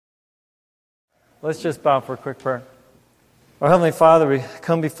Let's just bow for a quick prayer. Our Heavenly Father, we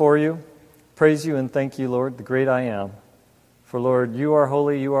come before you, praise you and thank you, Lord, the great I am. For, Lord, you are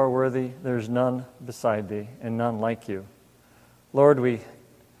holy, you are worthy, there's none beside thee and none like you. Lord, we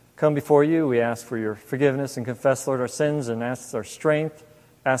come before you, we ask for your forgiveness and confess, Lord, our sins and ask for strength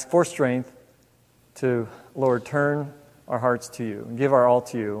to, Lord, turn our hearts to you and give our all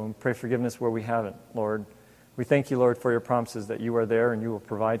to you and pray forgiveness where we haven't, Lord. We thank you, Lord, for your promises that you are there and you will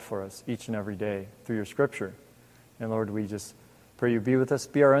provide for us each and every day through your scripture. And Lord, we just pray you be with us,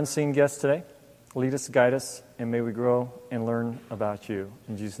 be our unseen guest today. Lead us, guide us, and may we grow and learn about you.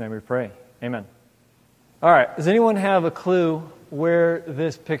 In Jesus' name we pray. Amen. All right, does anyone have a clue where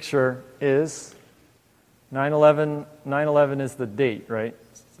this picture is? 9/11 is the date, right?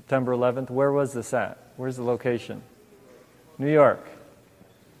 September 11th. Where was this at? Where's the location? New York.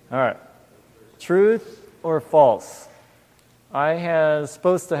 All right. Truth or false? I was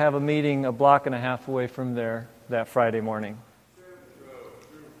supposed to have a meeting a block and a half away from there that Friday morning.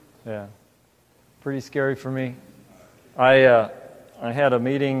 Yeah. Pretty scary for me. I had a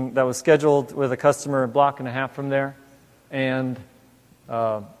meeting that was scheduled with a customer a block and a half from there, and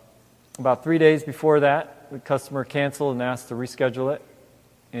about 3 days before that, the customer canceled and asked to reschedule it.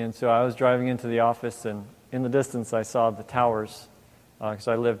 And so I was driving into the office, and in the distance I saw the towers, because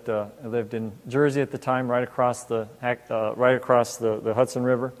I lived in Jersey at the time, right across the Hudson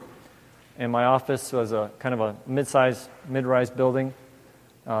River. And my office was a kind of a mid-rise building,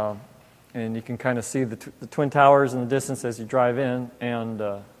 and you can kind of see the Twin Towers in the distance as you drive in, and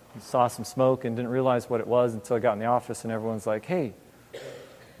saw some smoke and didn't realize what it was until I got in the office, and everyone's like, "Hey,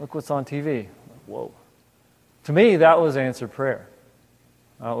 look what's on TV." Whoa. To me, that was answered prayer.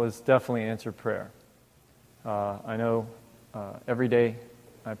 That was definitely answered prayer. I know every day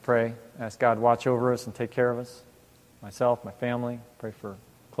I pray, ask God to watch over us and take care of us, myself, my family, pray for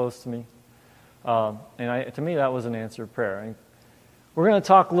close to me. To me, that was an answered prayer. We're going to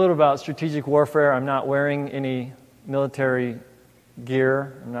talk a little about strategic warfare. I'm not wearing any military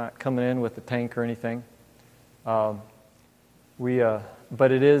gear. I'm not coming in with a tank or anything. But we're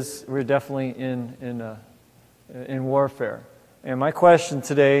definitely in warfare. And my question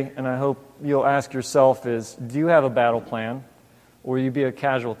today, and I hope you'll ask yourself, is: do you have a battle plan, or will you be a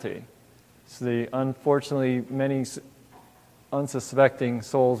casualty? So unfortunately, many unsuspecting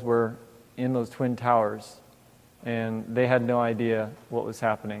souls were in those Twin Towers, and they had no idea what was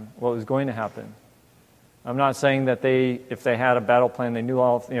happening, what was going to happen. I'm not saying that if they had a battle plan, they knew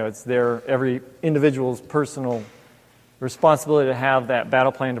all, it's every individual's personal responsibility to have that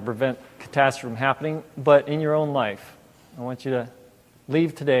battle plan to prevent catastrophe from happening, but in your own life, I want you to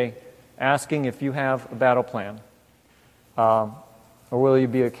leave today asking if you have a battle plan, or will you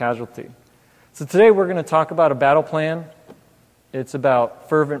be a casualty? So today we're going to talk about a battle plan. It's about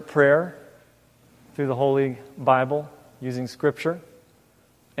fervent prayer through the Holy Bible, using Scripture,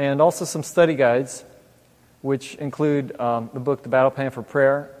 and also some study guides, which include the book, The Battle Plan for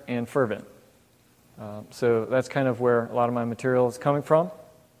Prayer, and Fervent. So that's kind of where a lot of my material is coming from.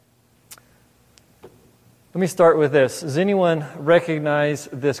 Let me start with this. Does anyone recognize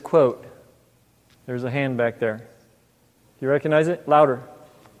this quote? There's a hand back there. You recognize it? Louder.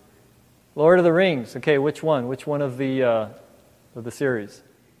 Lord of the Rings. Okay, which one? Which one of the series?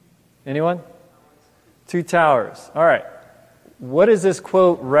 Anyone? Two Towers. All right. What is this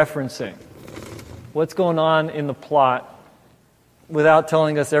quote referencing? What's going on in the plot without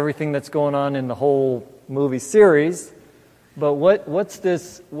telling us everything that's going on in the whole movie series? But what's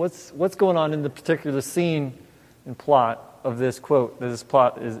going on in the particular scene and plot of this quote?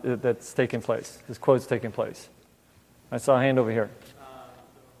 That's taking place. This quote's taking place. I saw a hand over here.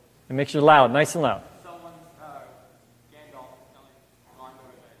 And make sure loud, nice and loud. Someone's Gandalf on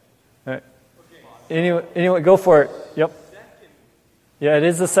All right. Anyway, go for it. Yep. Yeah, it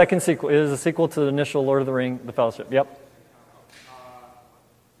is the second sequel. It is a sequel to the initial Lord of the Ring, The Fellowship. Yep.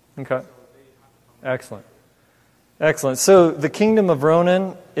 Okay. Excellent. So the kingdom of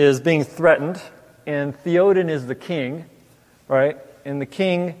Ronan is being threatened, and Theoden is the king, right? And the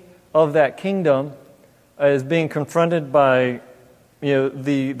king of that kingdom is being confronted by,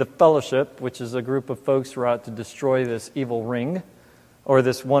 the Fellowship, which is a group of folks who are out to destroy this evil ring, or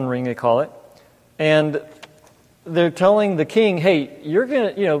this one ring they call it. And they're telling the king, "Hey, you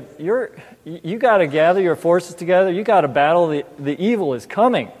got to gather your forces together. You got to battle the evil is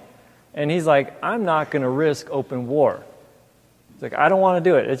coming." And he's like, "I'm not going to risk open war." He's like, "I don't want to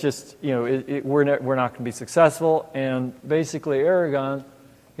do it. It's just, we're not going to be successful." And basically, Aragorn,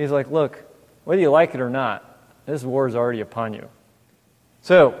 he's like, "Look, whether you like it or not, this war is already upon you."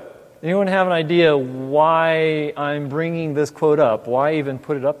 So, anyone have an idea why I'm bringing this quote up? Why even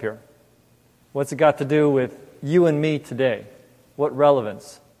put it up here? What's it got to do with you and me today? What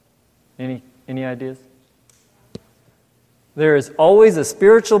relevance? Any ideas? There is always a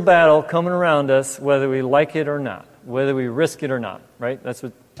spiritual battle coming around us, whether we like it or not, whether we risk it or not, right? That's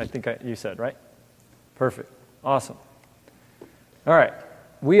what I think you said, right? Perfect. Awesome. All right.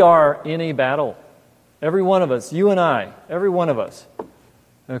 We are in a battle. Every one of us, you and I, every one of us,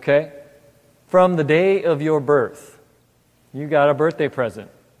 okay? From the day of your birth, you got a birthday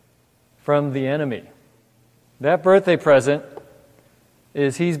present from the enemy. That birthday present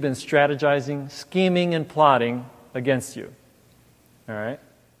is he's been strategizing, scheming, and plotting against you. All right?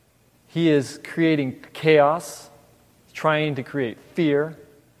 He is creating chaos, trying to create fear.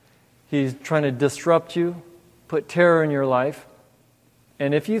 He's trying to disrupt you, put terror in your life.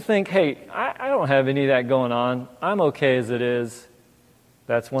 And if you think, hey, I don't have any of that going on, I'm okay as it is,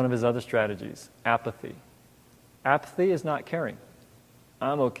 that's one of his other strategies, apathy. Apathy is not caring.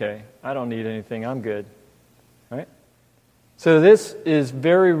 I'm okay. I don't need anything. I'm good. Right? So this is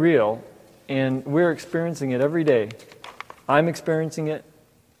very real, and we're experiencing it every day. I'm experiencing it.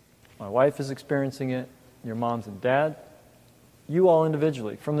 My wife is experiencing it. Your moms and dad. You all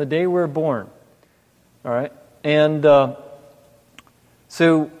individually, from the day we're born. All right? And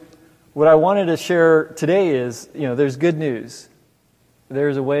so what I wanted to share today is, there's good news.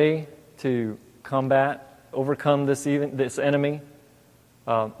 There's a way to overcome this enemy.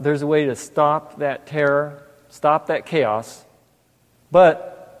 There's a way to stop that terror, stop that chaos.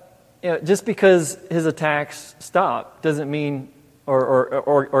 But just because his attacks stop doesn't mean,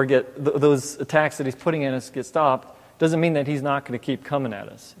 or get those attacks that he's putting at us get stopped, doesn't mean that he's not going to keep coming at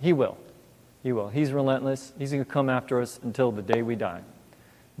us. He will. He will. He's relentless. He's going to come after us until the day we die.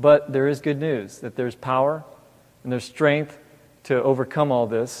 But there is good news, that there's power and there's strength to overcome all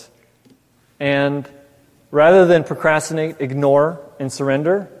this. And rather than procrastinate, ignore, and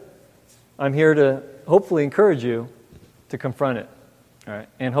surrender, I'm here to hopefully encourage you to confront it. All right?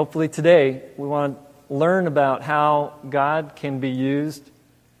 And hopefully today we want to learn about how God can be used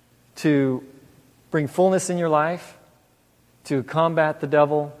to bring fullness in your life, to combat the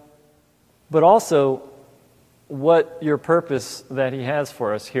devil, but also what your purpose that he has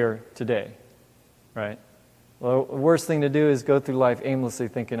for us here today. Right? Well, the worst thing to do is go through life aimlessly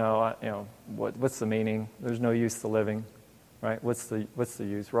thinking, what's the meaning? There's no use to living, right? What's the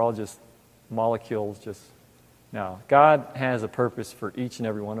use? We're all just molecules. No, God has a purpose for each and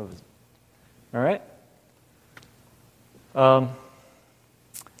every one of us. All right.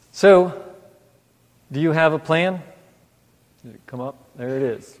 So, do you have a plan? Did it come up? There it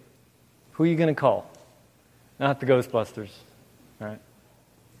is. Who are you going to call? Not the Ghostbusters. All right.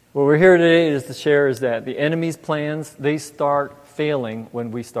 What we're here today is to share is that the enemy's plans, they start failing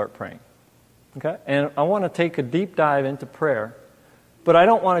when we start praying. Okay? And I want to take a deep dive into prayer, but I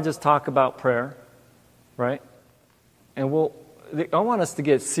don't want to just talk about prayer, right? And I want us to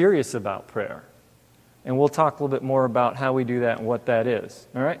get serious about prayer. And we'll talk a little bit more about how we do that and what that is.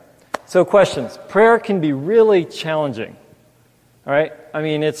 All right? So questions. Prayer can be really challenging. All right? I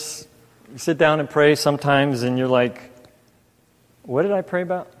mean, you sit down and pray sometimes and you're like, what did I pray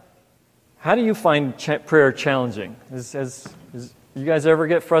about? How do you find prayer challenging? You guys ever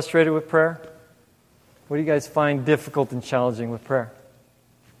get frustrated with prayer? What do you guys find difficult and challenging with prayer?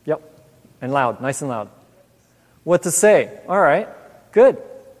 Yep. And loud, nice and loud. What to say? All right. Good.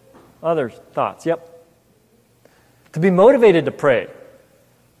 Other thoughts? Yep. To be motivated to pray.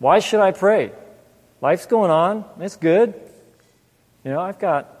 Why should I pray? Life's going on. It's good. I've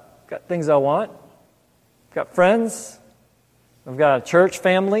got things I want. I've got friends. I've got a church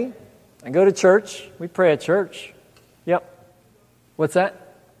family. I go to church. We pray at church. Yep. What's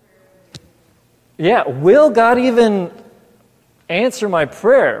that? Yeah. Will God even answer my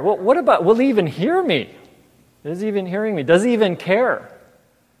prayer? Well, what about, will he even hear me? Is he even hearing me? Does he even care?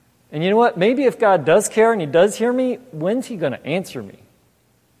 And you know what? Maybe if God does care and he does hear me, when's he going to answer me?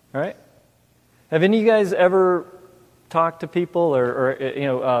 All right? Have any of you guys ever talked to people or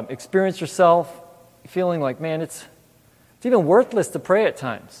experienced yourself feeling like, man, it's even worthless to pray at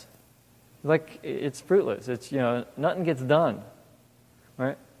times. Like it's fruitless. It's, nothing gets done.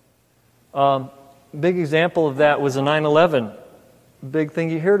 Right? Big example of that was a 9/11. Big thing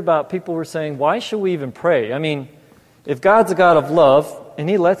you heard about, people were saying, why should we even pray? I mean, if God's a God of love and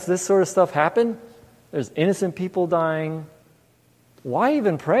he lets this sort of stuff happen, there's innocent people dying, why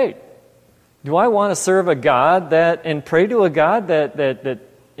even pray? Do I want to serve a God and pray to a God that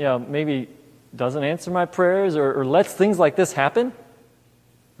maybe doesn't answer my prayers or lets things like this happen?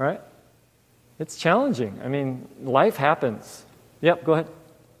 Right? It's challenging. I mean, life happens. Yep, go ahead.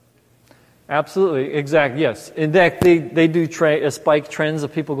 Absolutely, exactly, yes. In fact, they do spike trends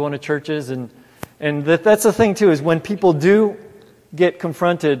of people going to churches and And that's the thing, too, is when people do get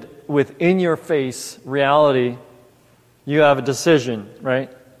confronted with in-your-face reality, you have a decision, right?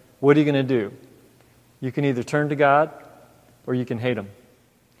 What are you going to do? You can either turn to God or you can hate Him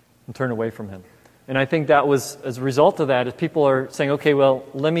and turn away from Him. And I think that was, as a result of that, is people are saying, okay, well,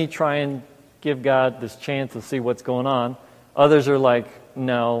 let me try and give God this chance to see what's going on. Others are like,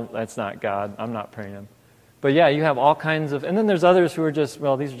 no, that's not God. I'm not praying Him. But yeah, you have all kinds of, and then there's others who are just,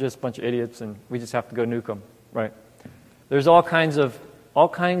 well, these are just a bunch of idiots and we just have to go nuke them, right? There's all kinds of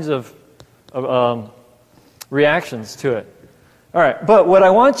reactions to it. All right, but what I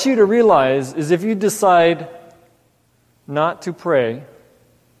want you to realize is if you decide not to pray,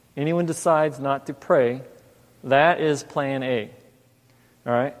 anyone decides not to pray, that is plan A.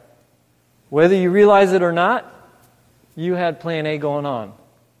 All right? Whether you realize it or not, you had plan A going on.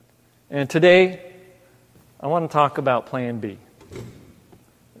 And today, I want to talk about plan B.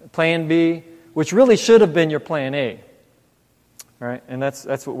 Plan B, which really should have been your plan A. All right? And that's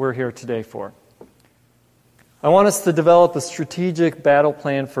what we're here today for. I want us to develop a strategic battle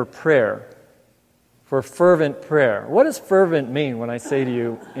plan for prayer, for fervent prayer. What does fervent mean when I say to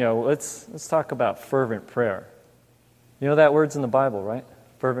you, let's talk about fervent prayer? You know that word's in the Bible, right?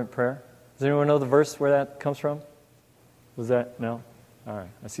 Fervent prayer. Does anyone know the verse where that comes from? Was that? No? All right.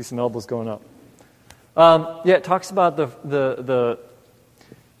 I see some elbows going up. It talks about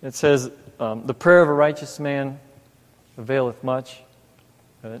it says, the prayer of a righteous man availeth much.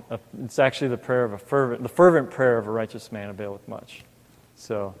 It's actually the fervent prayer of a righteous man availeth much.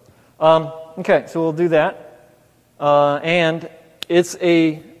 So, okay, so we'll do that. And it's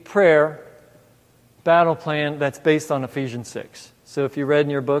a prayer battle plan that's based on Ephesians 6. So if you read in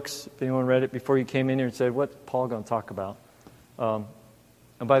your books, if anyone read it before you came in here and said, what's Paul going to talk about? And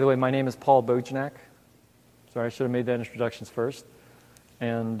by the way, my name is Paul Bojanak. Sorry, I should have made that introductions first.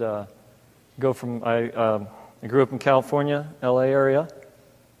 And I grew up in California, LA area.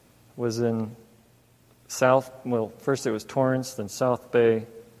 Was in South it was Torrance, then South Bay,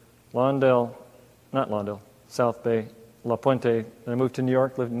 South Bay, La Puente. Then I moved to New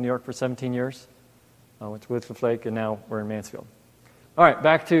York, lived in New York for 17 years. I went to Woodcliff Lake, and now we're in Mansfield. All right,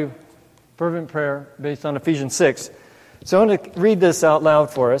 back to fervent prayer based on Ephesians 6. So I'm going to read this out loud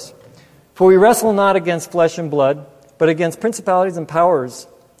for us. For we wrestle not against flesh and blood, but against principalities and powers,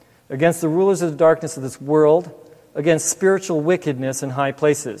 against the rulers of the darkness of this world, against spiritual wickedness in high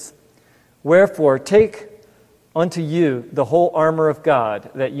places. Wherefore, take unto you the whole armor of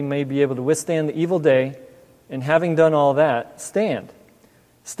God, that you may be able to withstand the evil day, and having done all that, stand.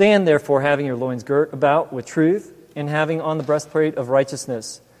 Stand therefore, having your loins girt about with truth, and having on the breastplate of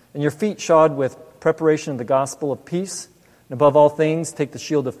righteousness, and your feet shod with preparation of the gospel of peace, and above all things, take the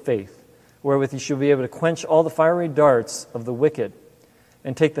shield of faith, wherewith you shall be able to quench all the fiery darts of the wicked,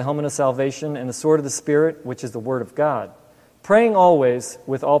 and take the helmet of salvation and the sword of the Spirit, which is the word of God, praying always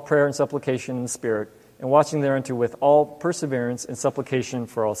with all prayer and supplication in the Spirit, and watching thereunto with all perseverance and supplication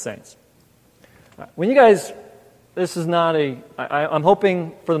for all saints. When you guys, this is not I'm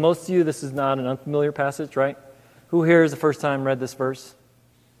hoping for the most of you this is not an unfamiliar passage, right? Who here is the first time read this verse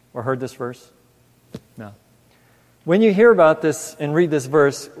or heard this verse? No. When you hear about this and read this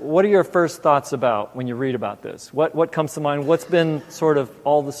verse, what are your first thoughts about when you read about this? What comes to mind? What's been sort of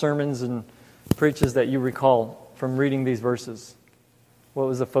all the sermons and preaches that you recall from reading these verses? What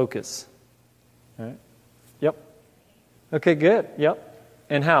was the focus? All right. Yep. Okay, good. Yep.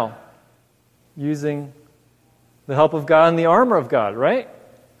 And how? Using the help of God and the armor of God, right?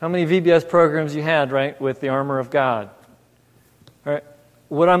 How many VBS programs you had, right, with the armor of God? All right.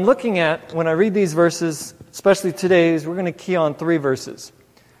 What I'm looking at when I read these verses, especially today, is we're going to key on 3 verses.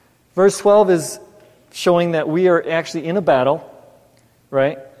 Verse 12 is showing that we are actually in a battle,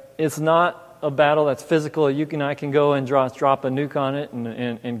 right? It's not a battle that's physical. You and I can go and drop a nuke on it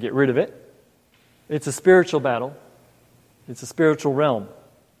and get rid of it. It's a spiritual battle. It's a spiritual realm.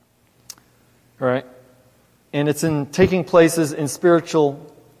 All right? And it's taking places in spiritual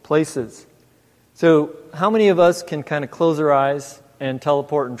places. So how many of us can kind of close our eyes and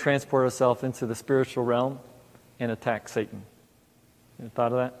teleport and transport ourselves into the spiritual realm and attack Satan? You ever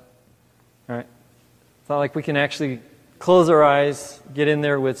thought of that? All right? It's not like we can actually close our eyes, get in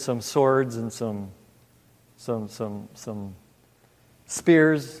there with some swords and some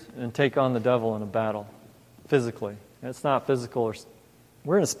spears and take on the devil in a battle physically. It's not physical.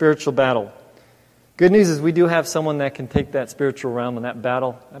 We're in a spiritual battle. Good news is we do have someone that can take that spiritual realm, and that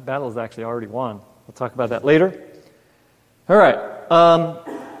battle is actually already won. We'll talk about that later. All right.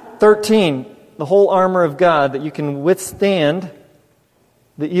 13, the whole armor of God that you can withstand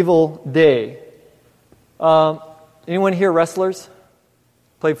the evil day. Anyone here wrestlers?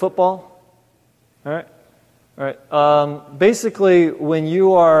 Played football? All right? All right. Basically, when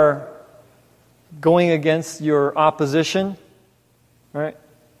you are going against your opposition, right,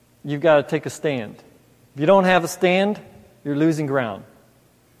 you've got to take a stand. If you don't have a stand, you're losing ground.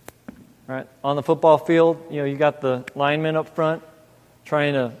 Right? On the football field, you got the linemen up front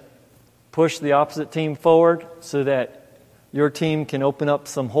trying to push the opposite team forward so that your team can open up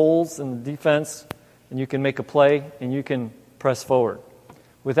some holes in the defense and you can make a play and you can press forward.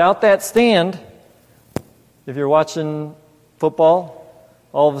 Without that stand, if you're watching football,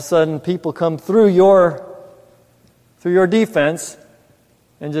 all of a sudden people come through your defense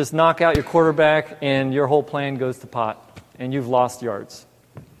and just knock out your quarterback and your whole plan goes to pot and you've lost yards.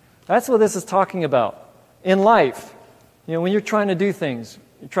 That's what this is talking about. In life, when you're trying to do things,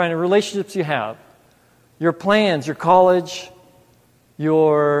 you're trying to relationships you have, your plans, your college,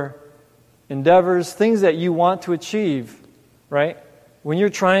 your endeavors, things that you want to achieve, right? When you're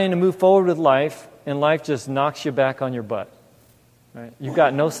trying to move forward with life and life just knocks you back on your butt, right? You've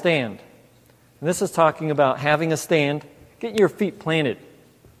got no stand. And this is talking about having a stand, getting your feet planted,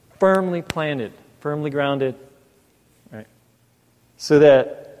 firmly grounded, right? So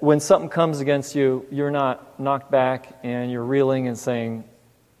that when something comes against you, you're not knocked back and you're reeling and saying,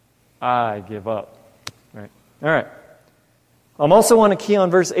 I give up. Right? All right. I also want to key on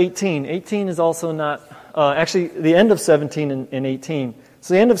verse 18. 18 is also not, actually the end of 17 and 18.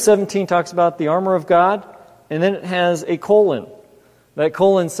 So the end of 17 talks about the armor of God, and then it has a colon. That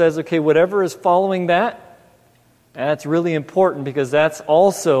colon says, okay, whatever is following that, that's really important because that's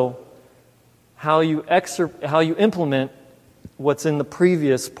also how you implement what's in the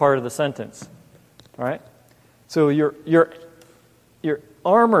previous part of the sentence. All right? So your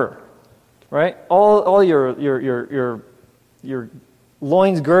armor, right? All your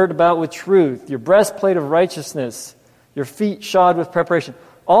loins girded about with truth, your breastplate of righteousness, your feet shod with preparation.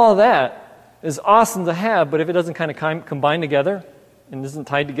 All of that is awesome to have, but if it doesn't kind of combine together and isn't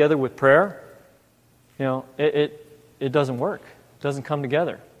tied together with prayer, it doesn't work. It doesn't come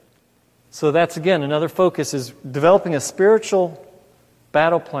together. So that's, again, another focus is developing a spiritual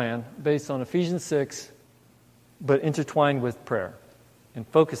battle plan based on Ephesians 6, but intertwined with prayer and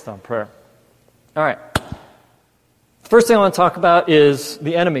focused on prayer. All right. First thing I want to talk about is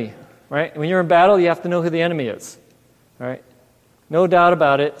the enemy, right? When you're in battle, you have to know who the enemy is, right? No doubt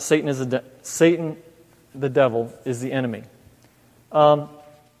about it, Satan, the devil, is the enemy. How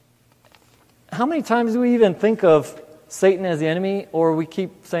many times do we even think of Satan as the enemy, or we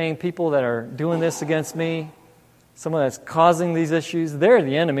keep saying people that are doing this against me, someone that's causing these issues, they're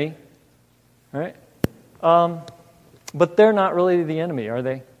the enemy, right? But they're not really the enemy, are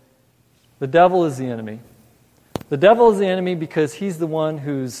they? The devil is the enemy. The devil is the enemy because he's the one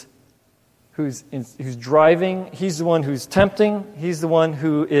who's driving, he's the one who's tempting, he's the one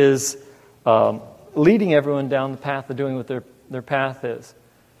who is leading everyone down the path of doing what their path is.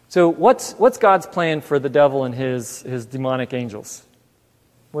 So what's God's plan for the devil and his demonic angels?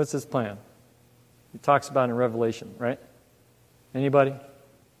 What's his plan? He talks about it in Revelation, right? Anybody?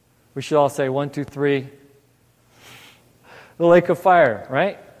 We should all say 1, 2, 3. The lake of fire,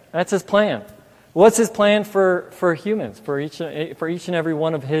 right? That's his plan. What's his plan for humans, for each and every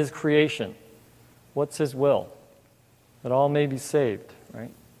one of his creation? What's his will? That all may be saved,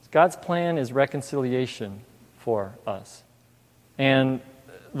 right? God's plan is reconciliation for us. And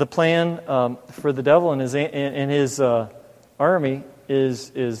the plan for the devil and his army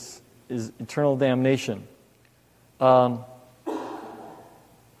is eternal damnation. Do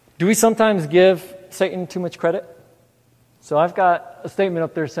we sometimes give Satan too much credit? So I've got a statement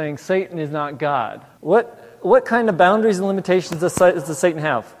up there saying Satan is not God. What kind of boundaries and limitations does Satan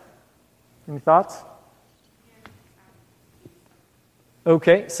have? Any thoughts?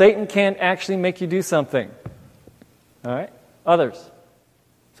 Okay, Satan can't actually make you do something. All right, others.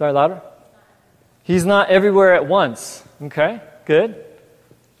 Sorry, louder. He's not everywhere at once. Okay, good.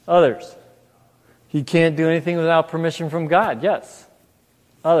 Others. He can't do anything without permission from God. Yes.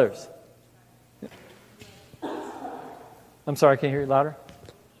 Others. I'm sorry, can you hear it louder?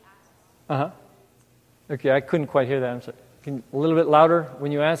 Uh-huh. Okay, I couldn't quite hear that. I'm sorry. A little bit louder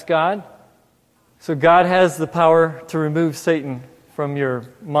when you ask God. So God has the power to remove Satan from your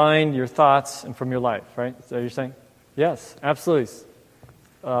mind, your thoughts, and from your life, right? Is that what you're saying? Yes, absolutely.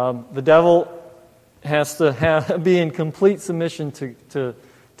 The devil has to be in complete submission to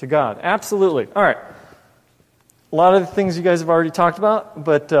God. Absolutely. All right. A lot of the things you guys have already talked about,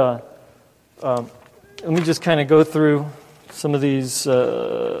 but let me just kind of go through some of these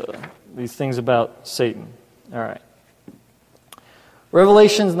things about Satan. All right.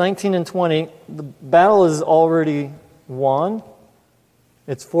 Revelations 19 and 20, the battle is already won.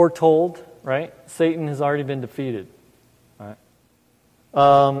 It's foretold right? Satan has already been defeated.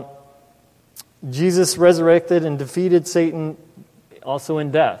 Right? Jesus resurrected and defeated Satan also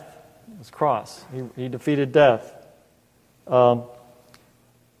in death. His cross. He defeated death. The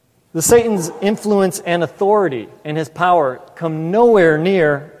Satan's influence and authority and his power come nowhere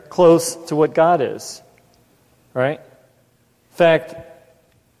near close to what God is. Right? In fact,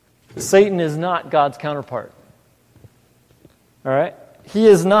 Satan is not God's counterpart. All right? He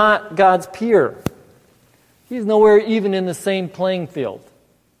is not God's peer. He's nowhere even in the same playing field.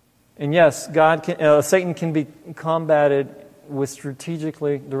 And yes, Satan can be combated with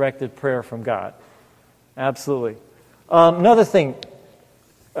strategically directed prayer from God. Absolutely. Another thing.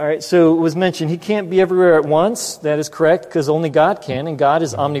 All right, so it was mentioned, he can't be everywhere at once. That is correct, because only God can, and God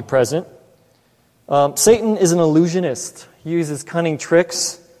is omnipresent. Satan is an illusionist. He uses cunning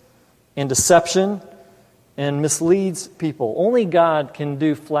tricks and deception and misleads people. Only God can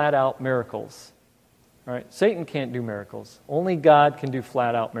do flat-out miracles. All right, Satan can't do miracles. Only God can do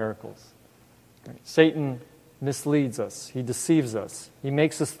flat-out miracles. All right, Satan misleads us. He deceives us. He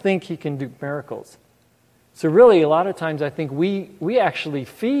makes us think he can do miracles. So really, a lot of times I think we actually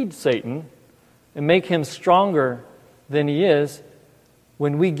feed Satan and make him stronger than he is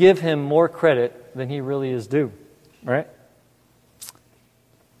when we give him more credit than he really is due. All right?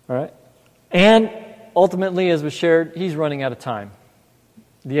 All right? And ultimately, as was shared, he's running out of time.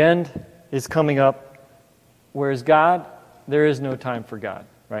 The end is coming up. Whereas God, there is no time for God.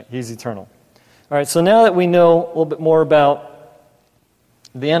 Right? He's eternal. All right, so now that we know a little bit more about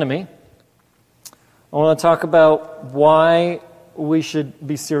the enemy, I want to talk about why we should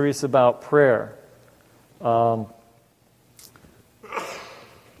be serious about prayer. So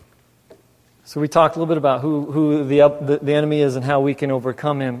we talked a little bit about who the enemy is and how we can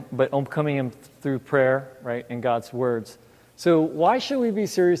overcome him, but overcoming him through prayer, right, and God's words. So why should we be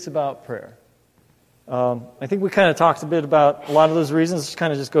serious about prayer? I think we kind of talked a bit about a lot of those reasons. Let's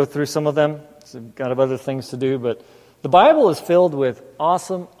kind of just go through some of them. So we've got other things to do, but the Bible is filled with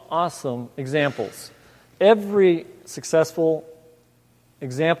awesome examples. Every successful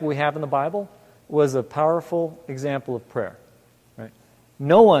example we have in the Bible was a powerful example of prayer. Right?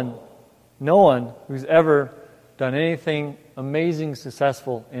 No one who's ever done anything amazing,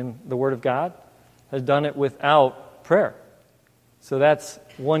 successful in the Word of God has done it without prayer. So that's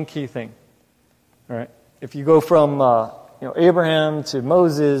one key thing. All right. If you go from Abraham to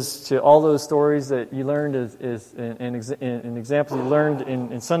Moses to all those stories that you learned is an example you learned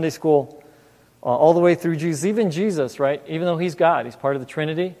in Sunday school, all the way through Jesus, even Jesus, right? Even though he's God, he's part of the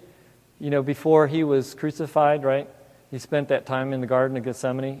Trinity. Before he was crucified, right? He spent that time in the Garden of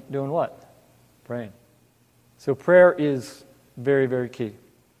Gethsemane doing what? Praying. So prayer is very, very key.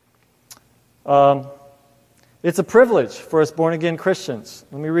 It's a privilege for us born-again Christians.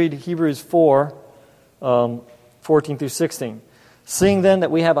 Let me read Hebrews 4, 14 through 16. Seeing then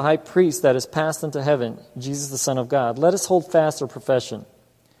that we have a high priest that is passed into heaven, Jesus the Son of God, let us hold fast our profession.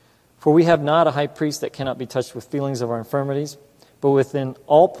 For we have not a high priest that cannot be touched with feelings of our infirmities, but within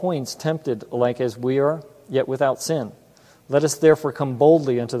all points tempted alike as we are, yet without sin. Let us therefore come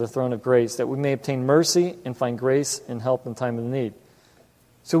boldly unto the throne of grace, that we may obtain mercy and find grace and help in time of need.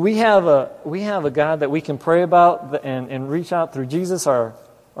 So we have a God that we can pray about and reach out through Jesus, our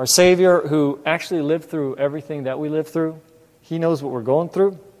Savior, who actually lived through everything that we lived through. He knows what we're going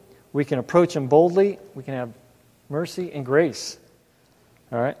through. We can approach Him boldly. We can have mercy and grace.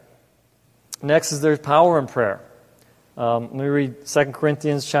 All right? Next is there's power in prayer. Let me read 2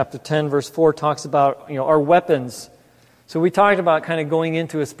 Corinthians chapter 10, verse 4 talks about our weapons. So we talked about kind of going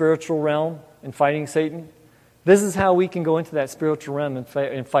into a spiritual realm and fighting Satan. This is how we can go into that spiritual realm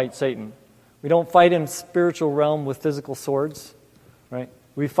and fight Satan. We don't fight him spiritual realm with physical swords, right?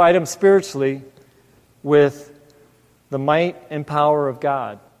 We fight him spiritually with the might and power of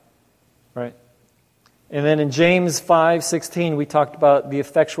God, right? And then in James 5:16, we talked about the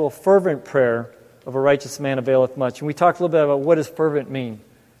effectual fervent prayer of a righteous man availeth much. And we talked a little bit about what does fervent mean.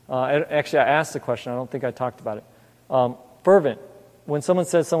 Actually, I asked the question. I don't think I talked about it. Fervent. When someone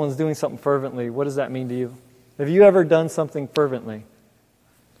says someone's doing something fervently, what does that mean to you? Have you ever done something fervently?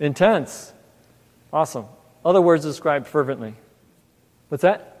 Intense. Awesome. Other words describe fervently. What's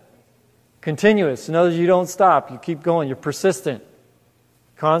that? Continuous. In other words, you don't stop. You keep going. You're persistent.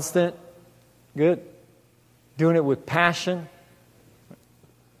 Constant. Good. Doing it with passion.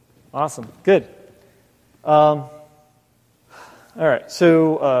 Awesome. Good. All right.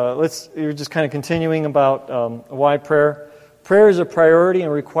 So you're just kind of continuing about why prayer. Prayer is a priority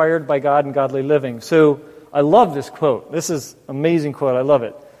and required by God in godly living. So I love this quote. This is an amazing quote. I love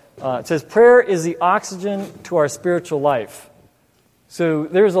it. It says, prayer is the oxygen to our spiritual life. So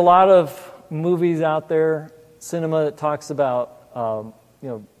there's a lot of movies out there, cinema that talks about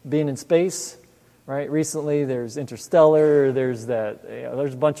being in space, right? Recently, there's Interstellar. There's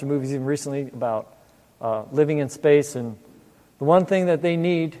there's a bunch of movies even recently about living in space, and the one thing that they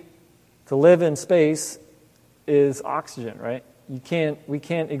need to live in space is oxygen, right? We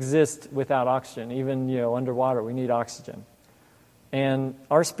can't exist without oxygen. Even underwater, we need oxygen. And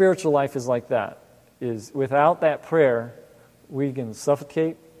our spiritual life is like that. Is without that prayer, we can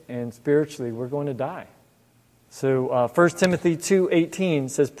suffocate, and spiritually, we're going to die. So 1 Timothy 2:18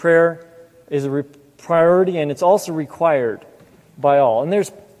 says prayer is a priority, and it's also required by all. And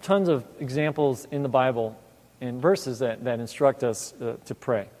there's tons of examples in the Bible and verses that instruct us to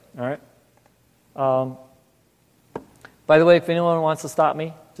pray. All right? By the way, if anyone wants to stop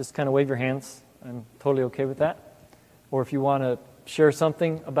me, just kind of wave your hands. I'm totally okay with that. Or if you want to share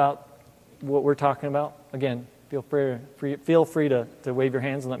something about what we're talking about, again, feel free to wave your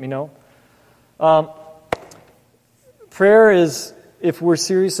hands and let me know. Prayer is if we're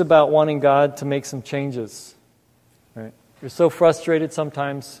serious about wanting God to make some changes. Right? You're so frustrated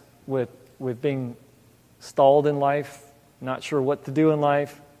sometimes with being stalled in life, not sure what to do in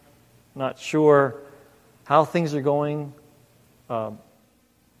life, not sure how things are going.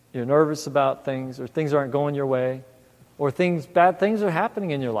 You're nervous about things, or things aren't going your way, or bad things are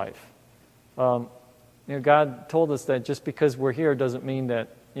happening in your life. God told us that just because we're here doesn't mean that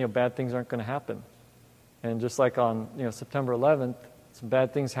bad things aren't going to happen. And just like on September 11th, some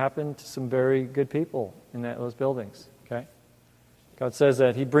bad things happened to some very good people in those buildings. Okay, God says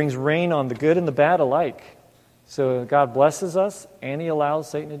that He brings rain on the good and the bad alike. So God blesses us, and He allows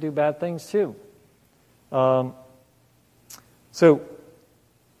Satan to do bad things too. So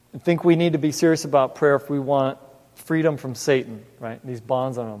I think we need to be serious about prayer if we want freedom from Satan, right? These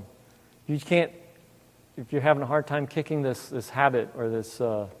bonds on him. You can't, if you're having a hard time kicking this habit or this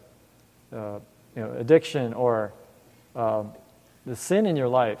addiction or the sin in your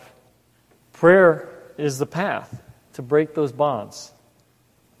life, prayer is the path to break those bonds.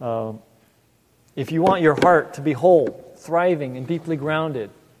 If you want your heart to be whole, thriving, and deeply grounded,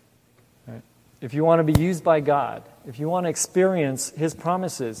 right? If you want to be used by God, if you want to experience His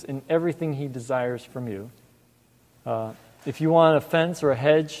promises in everything He desires from you, if you want a fence or a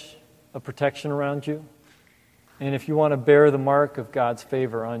hedge of protection around you, and if you want to bear the mark of God's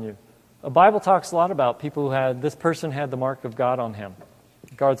favor on you. The Bible talks a lot about people who this person had the mark of God on him.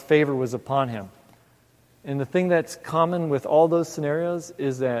 God's favor was upon him. And the thing that's common with all those scenarios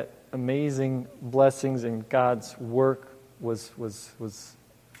is that amazing blessings and God's work was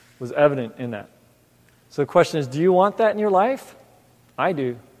evident in that. So the question is, do you want that in your life? I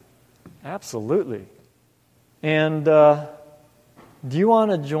do. Absolutely. And do you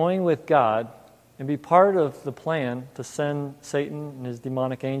want to join with God and be part of the plan to send Satan and his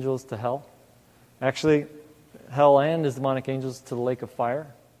demonic angels to hell? Actually, hell and his demonic angels to the lake of fire?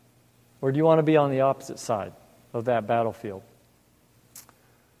 Or do you want to be on the opposite side of that battlefield?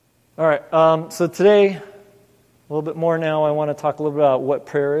 All right, so today, a little bit more now, I want to talk a little bit about what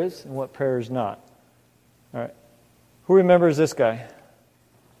prayer is and what prayer is not. All right. Who remembers this guy?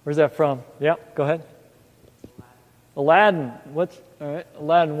 Where's that from? Yeah, go ahead. Aladdin.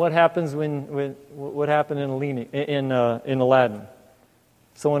 Aladdin. What happens what happened in Aladdin?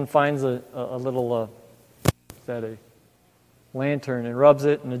 Someone finds a little a lantern and rubs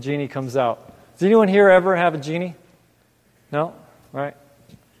it, and a genie comes out. Does anyone here ever have a genie? No? All right.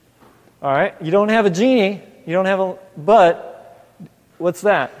 All right. You don't have a genie. But what's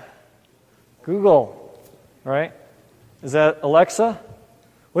that? Google. All right. Is that Alexa?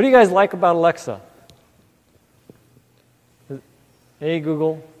 What do you guys like about Alexa? Hey,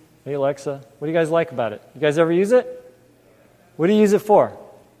 Google. Hey, Alexa. What do you guys like about it? You guys ever use it? What do you use it for?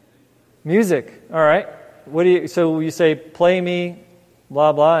 Music. All right. So you say, play me,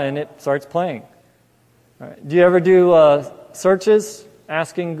 blah, blah, and it starts playing. All right. Do you ever do searches,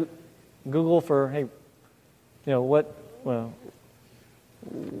 asking Google for, hey,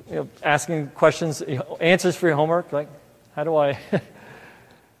 asking questions, answers for your homework? Like, how do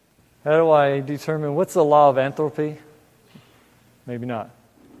I determine what's the law of entropy? Maybe not.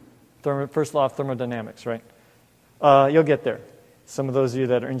 First law of thermodynamics, right? You'll get there. Some of those of you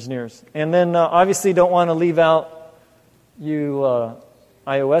that are engineers. And then obviously don't want to leave out you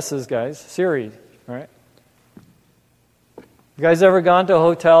iOS's guys, Siri, right? You guys ever gone to a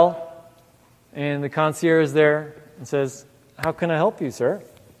hotel and the concierge is there and says, how can I help you, sir?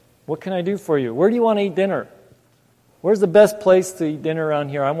 What can I do for you? Where do you want to eat dinner? Where's the best place to eat dinner around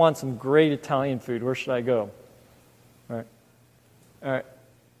here? I want some great Italian food. Where should I go? All right.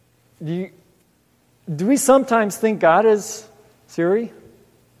 Do we sometimes think God is Siri?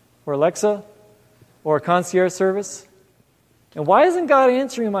 or Alexa or a concierge service? And why isn't God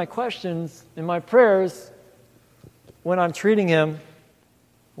answering my questions in my prayers when I'm treating Him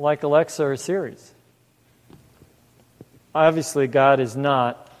like Alexa or Siri? Obviously, God is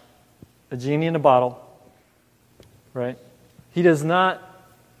not a genie in a bottle, right? He does not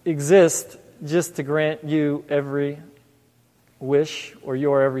exist just to grant you every wish or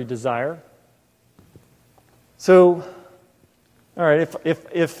your every desire. So, all right,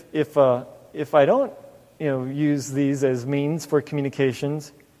 if I don't, use these as means for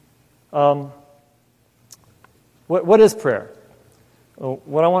communications, what is prayer? Well,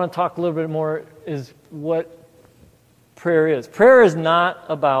 what I want to talk a little bit more is what prayer is. Prayer is not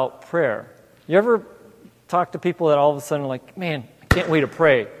about prayer. You ever talk to people that all of a sudden are like, man, I can't wait to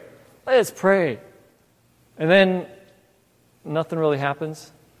pray. Let's pray. And then nothing really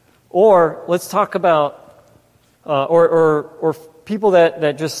happens. Or let's talk about, or people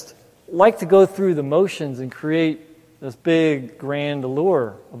that just like to go through the motions and create this big, grand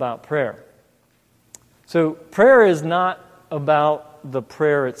allure about prayer. So prayer is not about the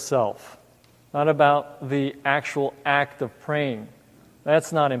prayer itself, not about the actual act of praying.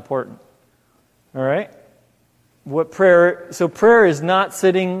 That's not important. All right? So prayer is not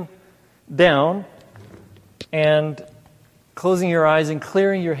sitting down and closing your eyes and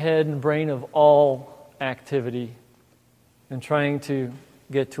clearing your head and brain of all activity and trying to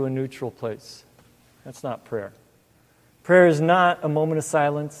get to a neutral place. That's not prayer. Prayer is not a moment of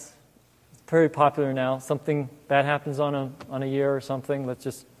silence. It's very popular now. Something bad happens on a year or something.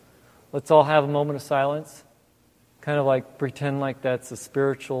 Let's all have a moment of silence. Kind of like pretend like that's a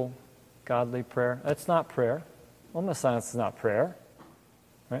spiritual, godly prayer. That's not prayer. Moment of silence is not prayer.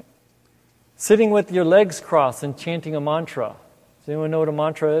 Right? Sitting with your legs crossed and chanting a mantra. Does anyone know what a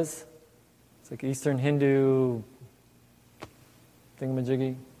mantra is? It's like Eastern Hindu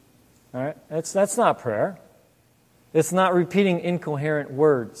thingamajiggy. All right? That's not prayer. It's not repeating incoherent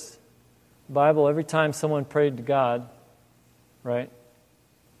words. The Bible, every time someone prayed to God, right,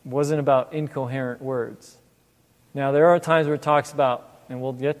 wasn't about incoherent words. Now, there are times where it talks about, and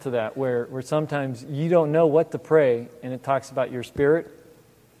we'll get to that, where sometimes you don't know what to pray, and it talks about your spirit,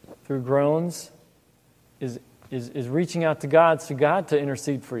 through groans, is reaching out to God, so God to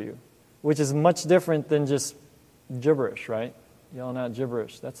intercede for you, which is much different than just gibberish, right? Yelling out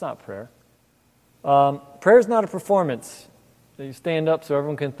gibberish. That's not prayer. Prayer is not a performance. That you stand up so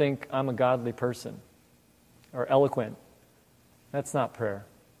everyone can think I'm a godly person or eloquent. That's not prayer.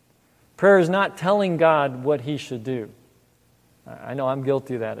 Prayer is not telling God what He should do. I know I'm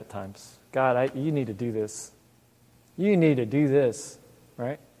guilty of that at times. God, you need to do this. You need to do this,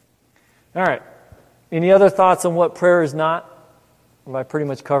 right? All right. Any other thoughts on what prayer is not? Have I pretty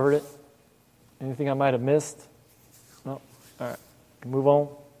much covered it? Anything I might have missed? No? All right. Move on.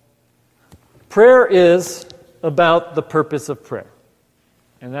 Prayer is about the purpose of prayer.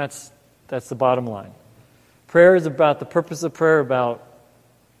 And that's the bottom line. Prayer is about the purpose of prayer,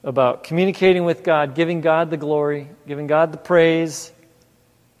 about communicating with God, giving God the glory, giving God the praise.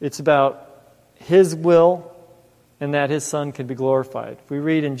 It's about His will and that His Son can be glorified. If we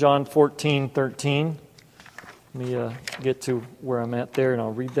read in John 14:13, let me get to where I'm at there, and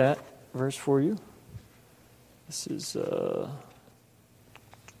I'll read that verse for you. This is,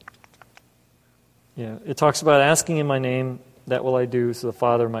 it talks about asking in my name, that will I do, so the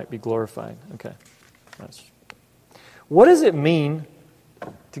Father might be glorified. Okay. What does it mean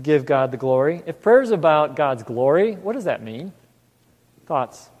to give God the glory? If prayer is about God's glory, what does that mean?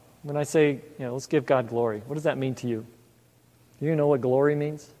 Thoughts? When I say, let's give God glory, what does that mean to you? Do you know what glory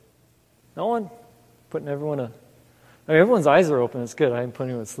means? No one? Putting everyone everyone's eyes are open. It's good. I haven't put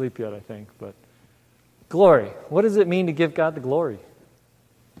anyone to sleep yet, I think. But glory. What does it mean to give God the glory?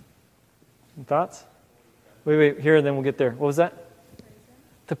 Thoughts? Wait, here, and then we'll get there. What was that?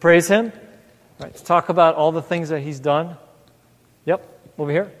 To praise Him? Right. To talk about all the things that He's done. Yep.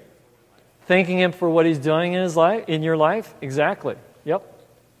 Over here. Thanking Him for what He's doing in His life, in your life. Exactly. Yep.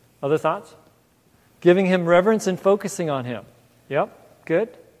 Other thoughts? Giving Him reverence and focusing on Him. Yep.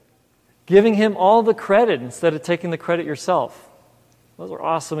 Good. Giving Him all the credit instead of taking the credit yourself. Those are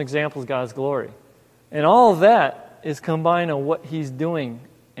awesome examples of God's glory. And all of that is combined on what He's doing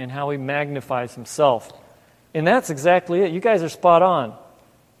and how He magnifies Himself. And that's exactly it. You guys are spot on.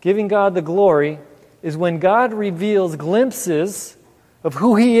 Giving God the glory is when God reveals glimpses of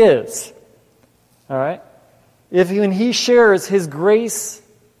who He is. All right? When He shares His grace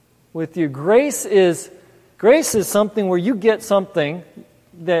with you. Grace is something where you get something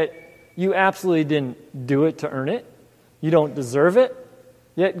that you absolutely didn't do it to earn it. You don't deserve it,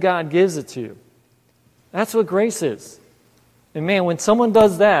 yet God gives it to you. That's what grace is. And man, when someone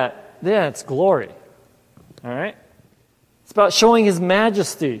does that, it's glory. All right? It's about showing His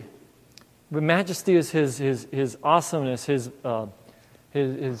majesty. But majesty is His awesomeness, His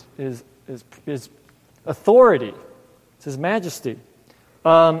authority. It's His majesty.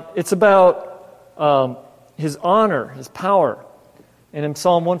 It's about His honor, His power. And in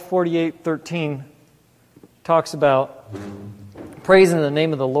Psalm 148:13 talks about praising the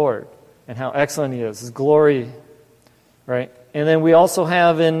name of the Lord and how excellent He is, His glory, right? And then we also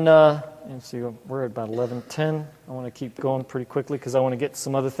have in, let's see, we're at about 11:10. I want to keep going pretty quickly because I want to get to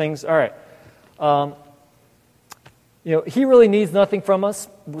some other things. All right. He really needs nothing from us,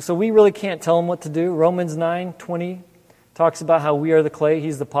 so we really can't tell Him what to do. Romans 9:20 talks about how we are the clay,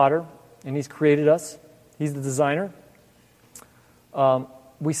 He's the potter, and He's created us. He's the designer.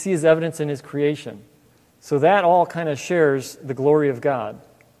 We see His evidence in His creation. So that all kind of shares the glory of God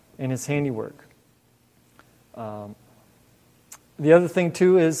and His handiwork. The other thing,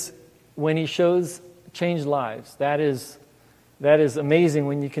 too, is when He shows changed lives. That is amazing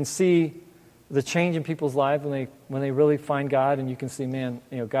when you can see the change in people's lives when they really find God, and you can see, man,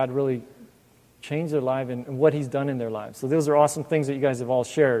 God really changed their life and what He's done in their lives. So those are awesome things that you guys have all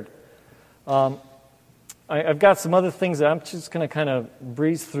shared. I've got some other things that I'm just going to kind of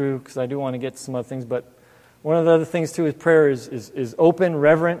breeze through because I do want to get to some other things. But one of the other things, too, is prayer is open,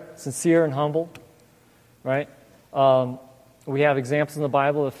 reverent, sincere, and humble. Right? We have examples in the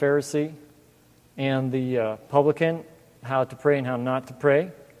Bible of the Pharisee and the publican, how to pray and how not to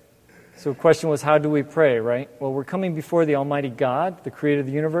pray. So the question was, how do we pray, right? Well, we're coming before the Almighty God, the Creator of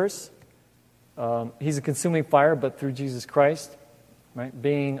the universe. He's a consuming fire, but through Jesus Christ, right,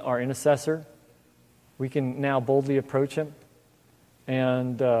 being our intercessor, we can now boldly approach Him.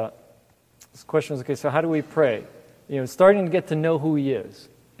 And this question was, okay, so how do we pray? Starting to get to know who He is.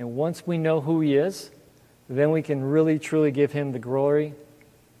 And once we know who He is, then we can really, truly give Him the glory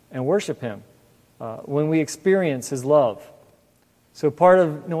and worship Him when we experience His love. So part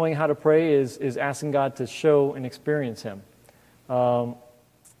of knowing how to pray is asking God to show and experience Him and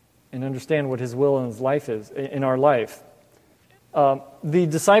understand what His will in His life is, in our life. The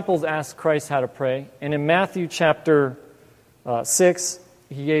disciples asked Christ how to pray, and in Matthew chapter 6,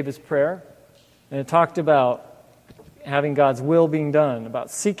 He gave His prayer, and it talked about having God's will being done,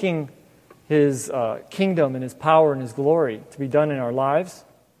 about seeking His kingdom and His power and His glory to be done in our lives,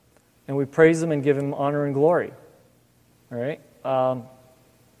 and we praise Him and give Him honor and glory. All right?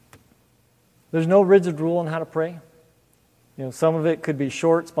 There's no rigid rule on how to pray. Some of it could be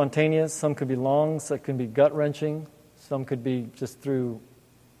short, spontaneous. Some could be long. Some could be gut-wrenching. Some could be just through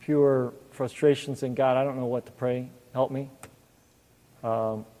pure frustration, saying, God, I don't know what to pray. Help me.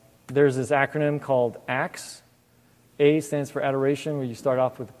 There's this acronym called ACTS. A stands for adoration, where you start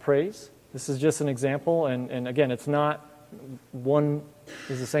off with praise. This is just an example. And again, it's not one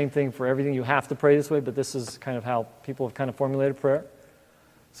is the same thing for everything. You have to pray this way, but this is kind of how people have kind of formulated prayer.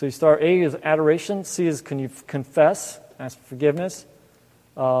 So you start, A is adoration. C is can you confess, ask for forgiveness.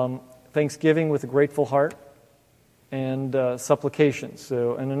 Thanksgiving with a grateful heart. And supplication.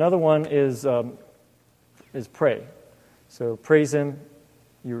 So, and another one is pray. So praise Him,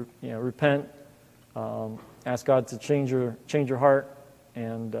 you repent, ask God to change your heart,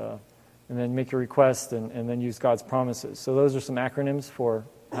 and then make your request, and then use God's promises. So those are some acronyms for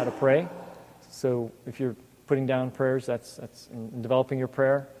how to pray. So if you're putting down prayers, that's in developing your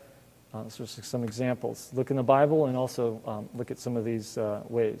prayer. Those are some examples. Look in the Bible and also look at some of these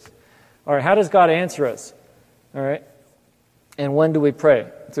ways. All right, how does God answer us? All right. And when do we pray?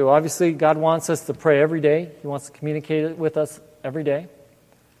 So obviously God wants us to pray every day. He wants to communicate with us every day.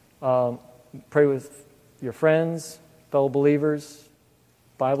 Pray with your friends, fellow believers,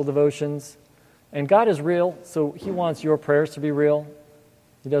 Bible devotions. And God is real, so He wants your prayers to be real.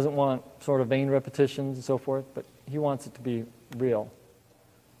 He doesn't want sort of vain repetitions and so forth, but He wants it to be real.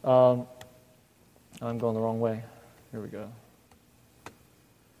 I'm going the wrong way. Here we go.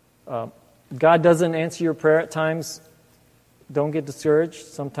 God doesn't answer your prayer at times. Don't get discouraged.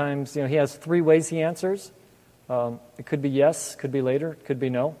 Sometimes, He has 3 ways He answers. It could be yes, could be later, could be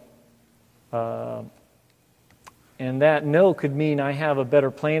no. And that no could mean I have a better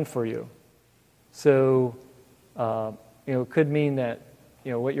plan for you. So, it could mean that,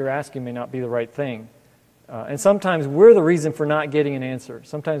 what you're asking may not be the right thing. And sometimes we're the reason for not getting an answer.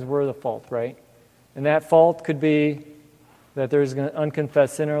 Sometimes we're the fault, right? And that fault could be that there's an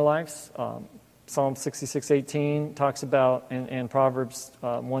unconfessed sin in our lives. Psalm 66:18 talks about, and Proverbs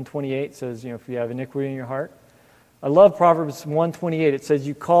 1:28 says, if you have iniquity in your heart. I love Proverbs 1:28. It says,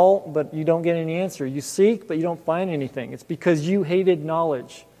 you call, but you don't get any answer. You seek, but you don't find anything. It's because you hated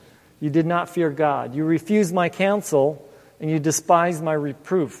knowledge. You did not fear God. You refused my counsel, and you despised my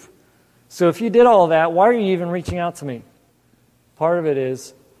reproof. So if you did all that, why are you even reaching out to me? Part of it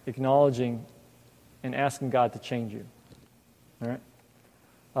is acknowledging and asking God to change you. All right?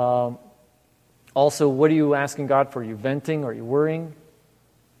 Also, what are you asking God for? Are you venting? Are you worrying?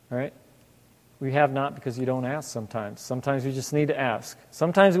 All right? We have not because you don't ask sometimes. Sometimes we just need to ask.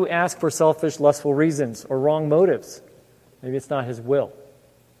 Sometimes we ask for selfish, lustful reasons or wrong motives. Maybe it's not His will,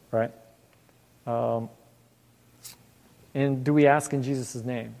 right? And do we ask in Jesus'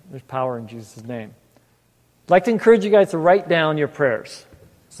 name? There's power in Jesus' name. I'd like to encourage you guys to write down your prayers.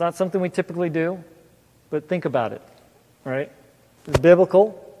 It's not something we typically do, but think about it, right? It's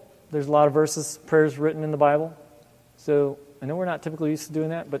biblical. There's a lot of verses, prayers written in the Bible. So I know we're not typically used to doing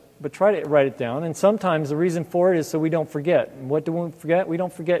that, but try to write it down. And sometimes the reason for it is so we don't forget. And what do we forget? We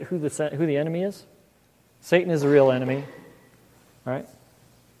don't forget who the enemy is. Satan is a real enemy, right?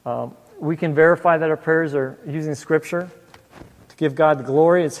 We can verify that our prayers are using Scripture to give God the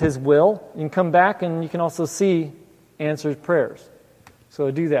glory. It's His will. You can come back and you can also see answered prayers.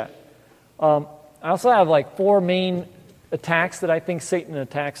 So do that. I also have like 4 main attacks that I think Satan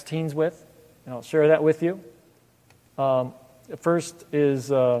attacks teens with, and I'll share that with you. The first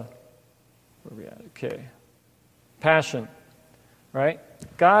is, where are we at? Okay. Passion, right?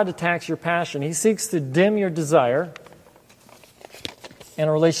 God attacks your passion. He seeks to dim your desire and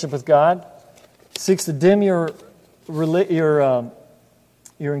a relationship with God. He seeks to dim your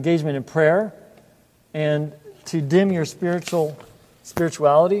engagement in prayer and to dim your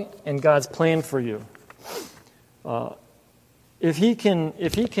spirituality and God's plan for you. If he can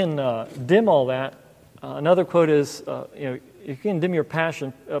dim all that, another quote is, you can dim your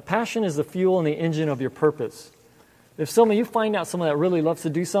passion. Passion is the fuel and the engine of your purpose. If you find out someone that really loves to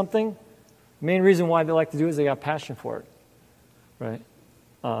do something, the main reason why they like to do it is they got passion for it, right?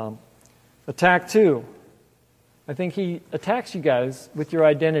 Attack 2. I think he attacks you guys with your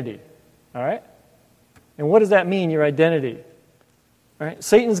identity, all right? And what does that mean, your identity? All right?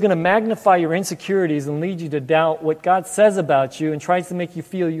 Satan's going to magnify your insecurities and lead you to doubt what God says about you and tries to make you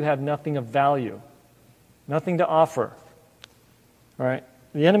feel you have nothing of value, nothing to offer. All right?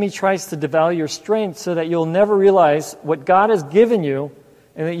 The enemy tries to devalue your strength so that you'll never realize what God has given you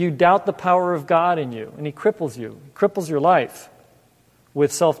and that you doubt the power of God in you. And he cripples you. He cripples your life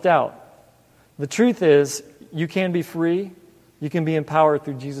with self-doubt. The truth is, you can be free. You can be empowered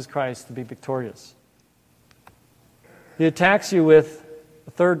through Jesus Christ to be victorious. He attacks you with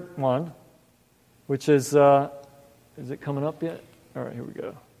a third one, which is it coming up yet? All right, here we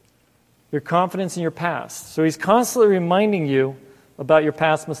go. Your confidence in your past. So he's constantly reminding you about your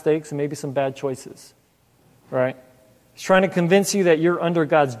past mistakes and maybe some bad choices, right? He's trying to convince you that you're under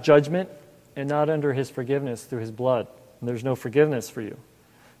God's judgment and not under His forgiveness through His blood. And there's no forgiveness for you.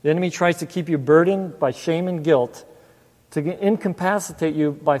 The enemy tries to keep you burdened by shame and guilt, to incapacitate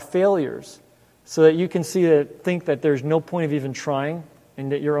you by failures, so that you can think that there's no point of even trying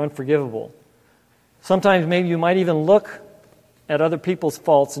and that you're unforgivable. Sometimes maybe you might even look at other people's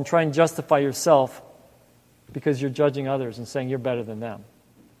faults and try and justify yourself because you're judging others and saying you're better than them.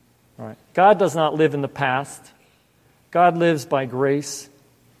 All right. God does not live in the past. God lives by grace.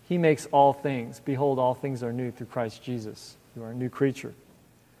 He makes all things. Behold, all things are new through Christ Jesus. You are a new creature.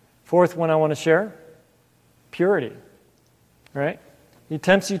 Fourth one I want to share, purity. Right? He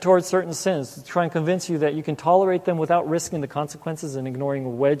tempts you towards certain sins to try and convince you that you can tolerate them without risking the consequences and ignoring a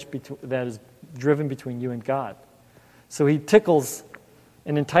wedge that is driven between you and God. So he tickles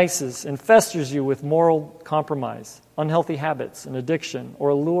and entices and festers you with moral compromise, unhealthy habits, and addiction, or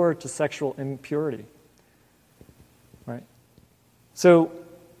a lure to sexual impurity. Right? So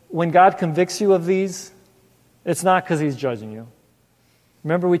when God convicts you of these, it's not because He's judging you.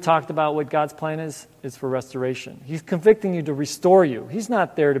 Remember we talked about what God's plan is? It's for restoration. He's convicting you to restore you. He's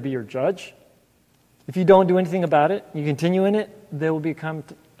not there to be your judge. If you don't do anything about it, you continue in it, there will become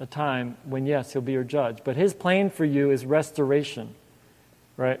a time when, yes, He'll be your judge. But His plan for you is restoration,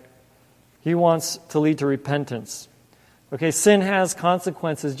 right? He wants to lead to repentance. Okay, sin has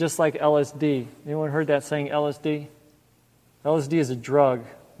consequences just like LSD. Anyone heard that saying, LSD? LSD is a drug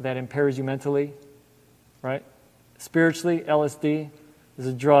that impairs you mentally, right? Spiritually, LSD is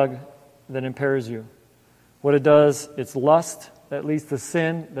a drug that impairs you. What it does, it's lust that leads to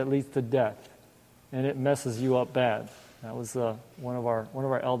sin, that leads to death. And it messes you up bad. That was one of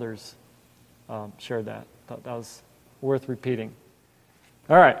our elders shared that. Thought that was worth repeating.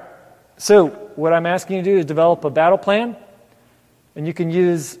 All right. So what I'm asking you to do is develop a battle plan. And you can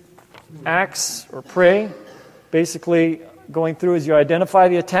use acts or pray. Basically, going through as you identify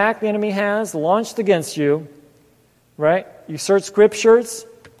the attack the enemy has launched against you. Right? You search scriptures.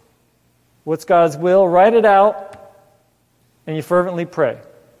 What's God's will? Write it out. And you fervently pray.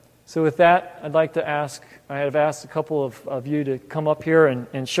 So with that, I have asked a couple of you to come up here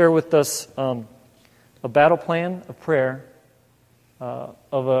and share with us a battle plan of prayer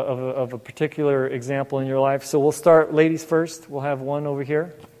of a particular example in your life. So we'll start ladies first. We'll have one over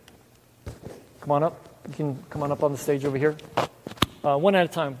here. Come on up. You can come on up on the stage over here. One at a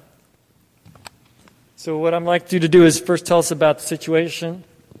time. So what I'd like you to do is first tell us about the situation,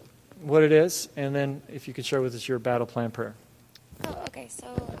 what it is, and then if you could share with us your battle plan prayer. Oh, okay. So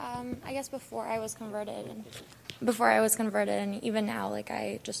I guess before I was converted, and even now, like,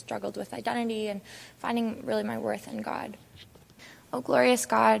 I just struggled with identity and finding really my worth in God. Oh, glorious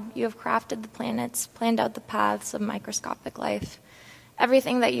God, you have crafted the planets, planned out the paths of microscopic life.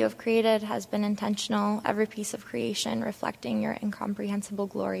 Everything that you have created has been intentional, every piece of creation reflecting your incomprehensible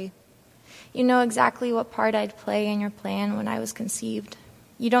glory. You know exactly what part I'd play in your plan when I was conceived.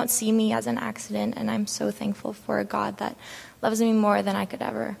 You don't see me as an accident, and I'm so thankful for a God that loves me more than I could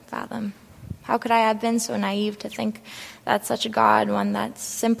ever fathom. How could I have been so naive to think that such a God, one that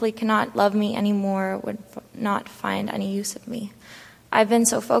simply cannot love me anymore, would not find any use of me? I've been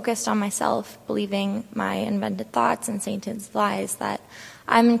so focused on myself, believing my invented thoughts and Satan's lies, that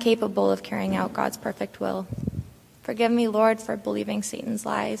I'm incapable of carrying out God's perfect will. Forgive me, Lord, for believing Satan's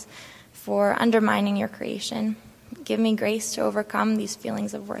lies, for undermining your creation. Give me grace to overcome these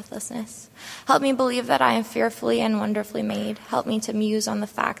feelings of worthlessness. Help me believe that I am fearfully and wonderfully made. Help me to muse on the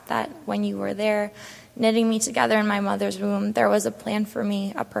fact that when you were there, knitting me together in my mother's womb, there was a plan for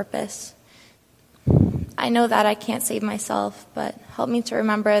me, a purpose. I know that I can't save myself, but help me to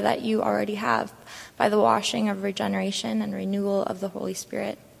remember that you already have, by the washing of regeneration and renewal of the Holy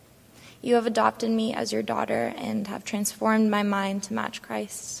Spirit. You have adopted me as your daughter and have transformed my mind to match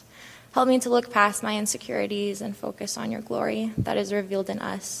Christ's. Help me to look past my insecurities and focus on your glory that is revealed in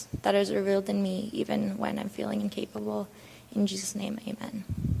us, that is revealed in me, even when I'm feeling incapable. In Jesus' name, amen.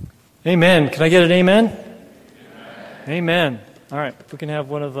 Amen. Can I get an amen? Amen. Amen. All right. If we can have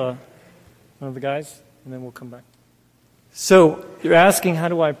one of the guys, and then we'll come back. So you're asking, how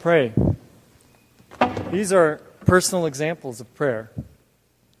do I pray? These are personal examples of prayer.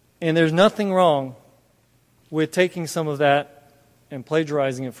 And there's nothing wrong with taking some of that and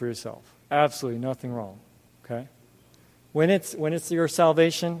plagiarizing it for yourself. Absolutely nothing wrong. Okay? When it's your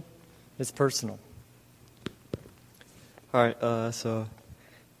salvation, it's personal. All right, so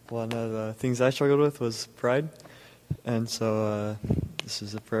one of the things I struggled with was pride. And so this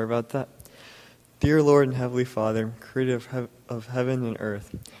is a prayer about that. Dear Lord and Heavenly Father, creator of heaven and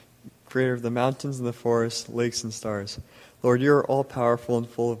earth, creator of the mountains and the forests, lakes and stars. Lord, you are all-powerful and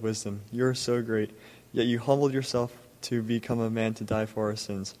full of wisdom. You are so great, yet you humbled yourself to become a man to die for our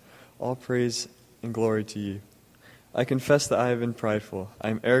sins. All praise and glory to you. I confess that I have been prideful.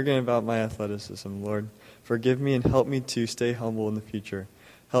 I am arrogant about my athleticism, Lord. Forgive me and help me to stay humble in the future.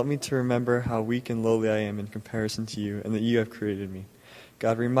 Help me to remember how weak and lowly I am in comparison to you and that you have created me.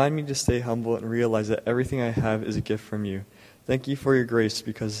 God, remind me to stay humble and realize that everything I have is a gift from you. Thank you for your grace,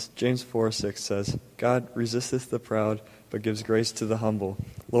 because James 4:6 says, God resisteth the proud, but gives grace to the humble.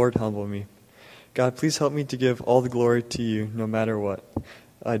 Lord, humble me. God, please help me to give all the glory to you no matter what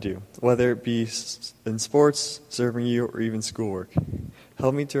I do, whether it be in sports, serving you, or even schoolwork.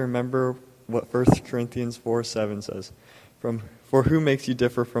 Help me to remember what 1 Corinthians 4:7 says, For who makes you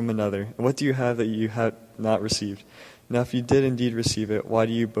differ from another? And what do you have that you have not received? Now if you did indeed receive it, why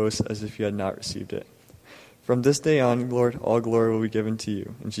do you boast as if you had not received it? From this day on, Lord, all glory will be given to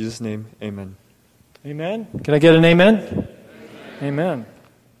you. In Jesus' name, amen. Amen. Can I get an amen? Amen. Amen.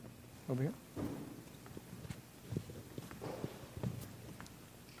 Over here.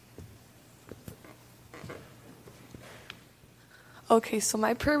 Okay, so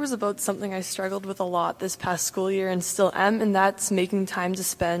my prayer was about something I struggled with a lot this past school year and still am, and that's making time to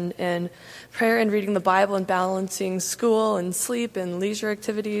spend in prayer and reading the Bible and balancing school and sleep and leisure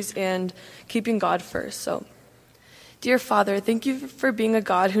activities and keeping God first. So, dear Father, thank you for being a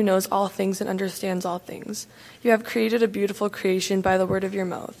God who knows all things and understands all things. You have created a beautiful creation by the word of your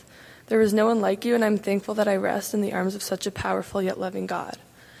mouth. There is no one like you, and I'm thankful that I rest in the arms of such a powerful yet loving God.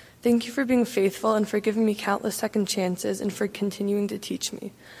 Thank you for being faithful and for giving me countless second chances and for continuing to teach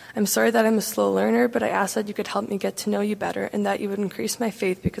me. I'm sorry that I'm a slow learner, but I ask that you could help me get to know you better and that you would increase my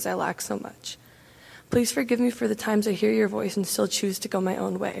faith because I lack so much. Please forgive me for the times I hear your voice and still choose to go my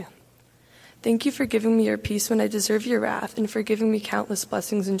own way. Thank you for giving me your peace when I deserve your wrath and for giving me countless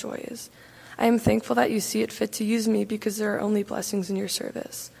blessings and joys. I am thankful that you see it fit to use me because there are only blessings in your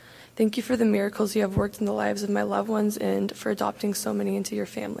service. Thank you for the miracles you have worked in the lives of my loved ones and for adopting so many into your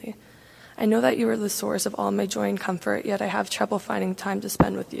family. I know that you are the source of all my joy and comfort, yet I have trouble finding time to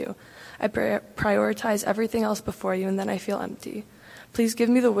spend with you. I prioritize everything else before you, and then I feel empty. Please give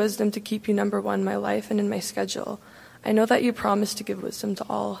me the wisdom to keep you number one in my life and in my schedule. I know that you promise to give wisdom to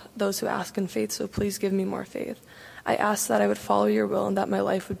all those who ask in faith, so please give me more faith. I ask that I would follow your will and that my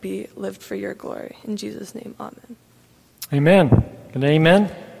life would be lived for your glory. In Jesus' name, amen. Amen. And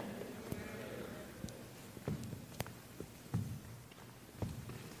amen.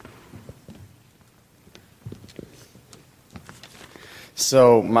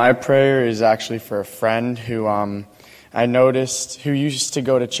 So my prayer is actually for a friend who I noticed, who used to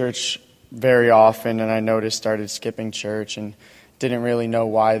go to church very often, and I noticed started skipping church and didn't really know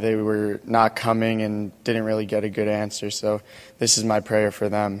why they were not coming and didn't really get a good answer. So this is my prayer for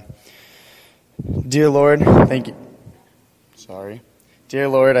them. Dear Lord, thank you. Dear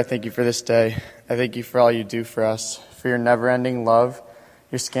Lord, I thank you for this day. I thank you for all you do for us, for your never-ending love,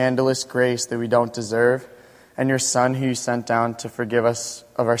 your scandalous grace that we don't deserve, and your Son who you sent down to forgive us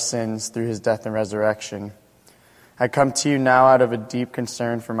of our sins through his death and resurrection. I come to you now out of a deep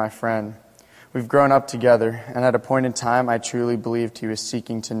concern for my friend. We've grown up together, and at a point in time, I truly believed he was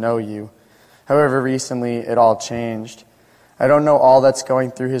seeking to know you. However, recently, it all changed. I don't know all that's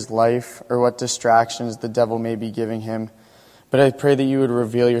going through his life or what distractions the devil may be giving him, but I pray that you would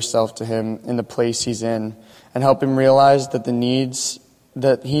reveal yourself to him in the place he's in and help him realize that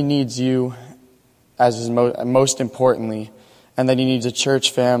he needs you as his most importantly, and that he needs a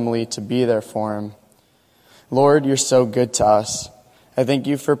church family to be there for him. Lord, you're so good to us. I thank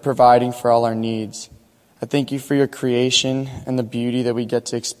you for providing for all our needs. I thank you for your creation and the beauty that we get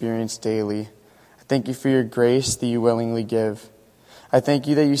to experience daily. I thank you for your grace that you willingly give. I thank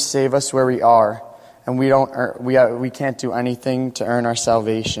you that you save us where we are, and we can't do anything to earn our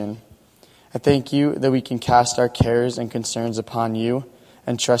salvation. I thank you that we can cast our cares and concerns upon you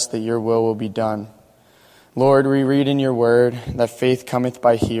and trust that your will be done. Lord, we read in your word that faith cometh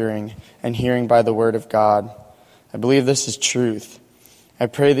by hearing, and hearing by the word of God. I believe this is truth. I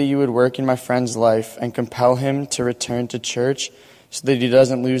pray that you would work in my friend's life and compel him to return to church so that he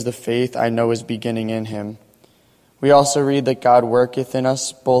doesn't lose the faith I know is beginning in him. We also read that God worketh in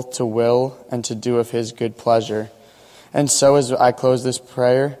us both to will and to do of his good pleasure. And so as I close this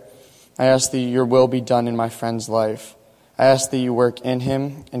prayer, I ask that your will be done in my friend's life. I ask that you work in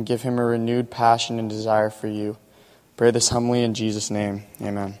him and give him a renewed passion and desire for you. Pray this humbly in Jesus' name.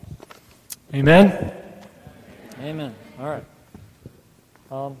 Amen. Amen. Amen. All right.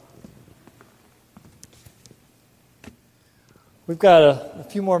 We've got a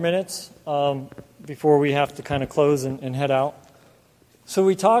few more minutes before we have to kind of close and head out. So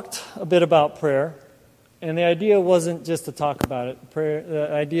we talked a bit about prayer, and the idea wasn't just to talk about it. The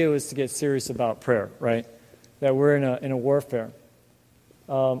idea was to get serious about prayer, right? That we're in a warfare.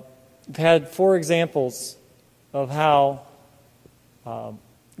 We've had 4 examples of how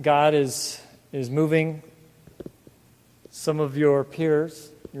God is moving some of your peers,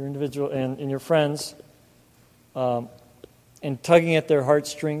 your individual and your friends, and tugging at their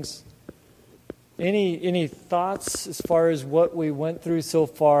heartstrings. Any thoughts as far as what we went through so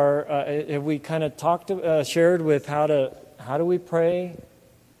far? Have we kind of shared with how do we pray?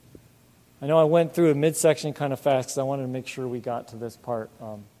 I know I went through a midsection kind of fast because I wanted to make sure we got to this part.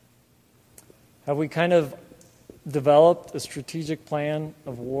 Have we kind of developed a strategic plan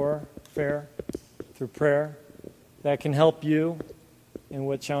of warfare through prayer that can help you in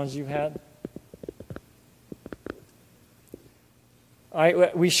what challenge you've had?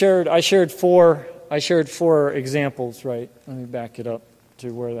 I shared four examples, right? Let me back it up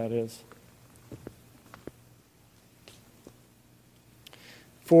to where that is.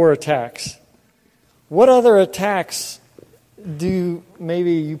 4 attacks. What other attacks do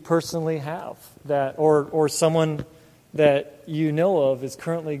maybe you personally have that, or someone that you know of is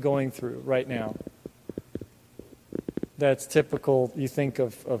currently going through right now? That's typical, you think,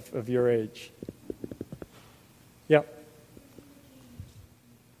 of your age. Yep.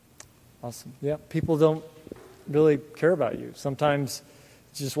 Awesome. Yeah, people don't really care about you. Sometimes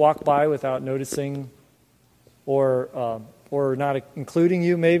you just walk by without noticing, or not including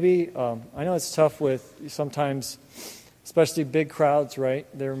you. Maybe I know it's tough with sometimes, especially big crowds. Right?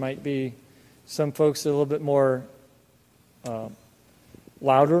 There might be some folks that are a little bit more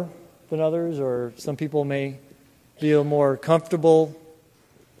louder than others, or some people may feel more comfortable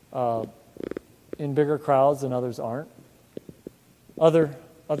in bigger crowds and others aren't. And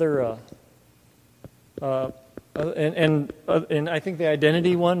I think the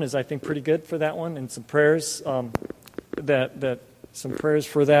identity one is, I think, pretty good for that one, and some prayers some prayers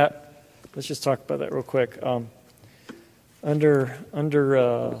for that. Let's just talk about that real quick.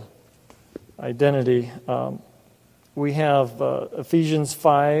 Under identity, we have Ephesians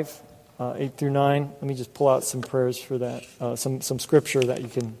 5, 8 through 9. Let me just pull out some prayers for that, some scripture that you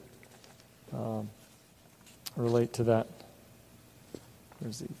can relate to that.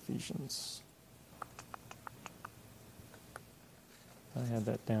 Where's the Ephesians? I had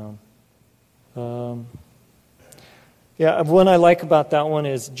that down. One I like about that one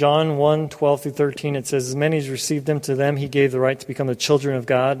is John 1, 12 through 13. It says, as many as received him, to them he gave the right to become the children of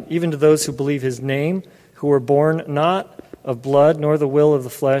God, even to those who believe his name, who were born not of blood, nor the will of the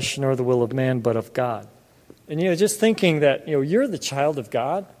flesh, nor the will of man, but of God. And, just thinking that, you're the child of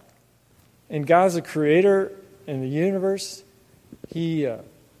God, and God's the creator in the universe. He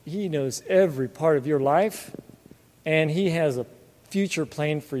knows every part of your life, and he has a future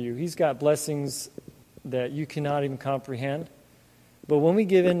plan for you. He's got blessings that you cannot even comprehend. But when we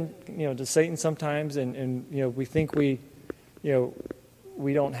give in, to Satan sometimes, and we think we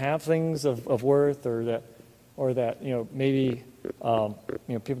don't have things of worth, or that maybe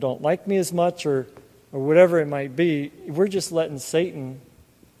people don't like me as much, or whatever it might be, we're just letting Satan,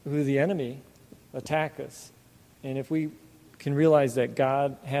 who the enemy, attack us. And if we can realize that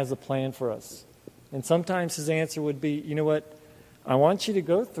God has a plan for us, and sometimes his answer would be, you know what, I want you to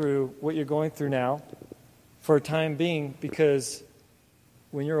go through what you're going through now for a time being, because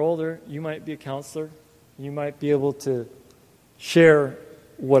when you're older, you might be a counselor. You might be able to share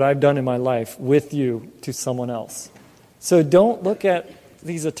what I've done in my life with you to someone else. So don't look at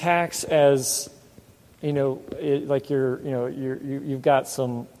these attacks as, like you've got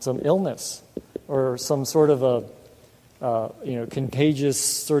some illness or some sort of a contagious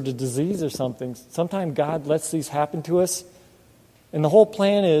sort of disease or something. Sometimes God lets these happen to us, and the whole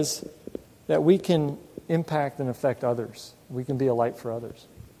plan is that we can impact and affect others. We can be a light for others.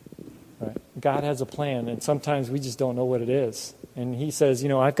 Right? God has a plan, and sometimes we just don't know what it is. And he says,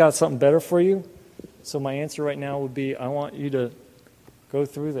 I've got something better for you. So my answer right now would be, I want you to go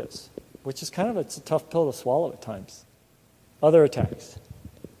through this, which is it's a tough pill to swallow at times. Other attacks.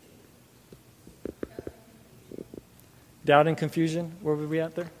 Doubt and confusion. Where were we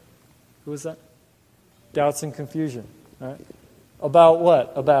at there? Who was that? Doubts and confusion. All right. About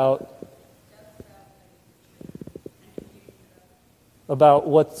what? About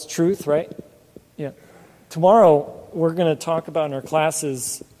what's truth, right? Yeah. Tomorrow, we're going to talk about in our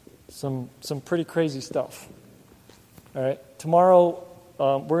classes some pretty crazy stuff. All right. Tomorrow,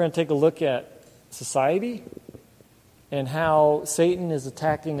 we're going to take a look at society and how Satan is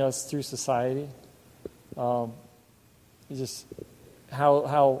attacking us through society. Just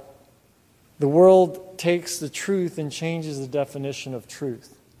how the world takes the truth and changes the definition of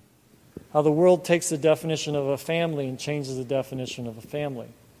truth. How the world takes the definition of a family and changes the definition of a family.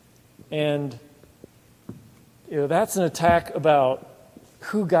 And that's an attack about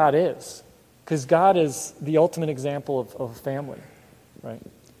who God is. Because God is the ultimate example of a family. Right?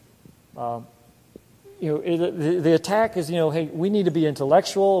 The attack is, hey, we need to be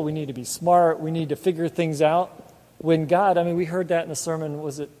intellectual, we need to be smart, we need to figure things out. When God, we heard that in a sermon,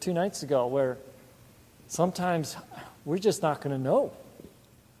 was it 2 nights ago, where sometimes we're just not going to know.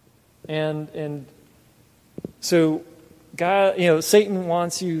 And so God, Satan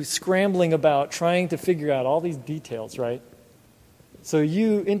wants you scrambling about trying to figure out all these details, right? So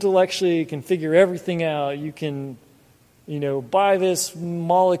you intellectually can figure everything out. You can, buy this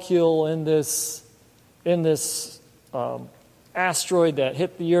molecule in this asteroid that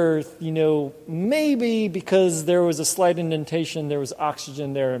hit the Earth, maybe because there was a slight indentation, there was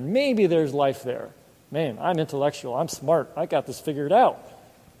oxygen there, and maybe there's life there. Man, I'm intellectual, I'm smart, I got this figured out.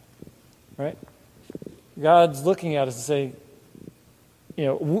 Right? God's looking at us and saying,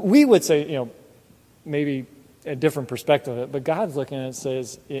 we would say, maybe a different perspective of it, but God's looking at it and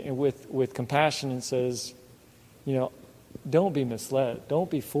says, with compassion, and says, don't be misled,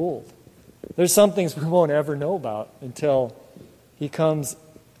 don't be fooled. There's some things we won't ever know about until he comes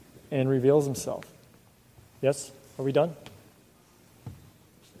and reveals himself. Yes? Are we done?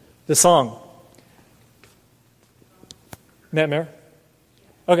 The song. Matt Mayer?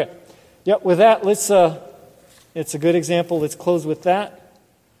 Okay. Yep, with that, let's, it's a good example. Let's close with that.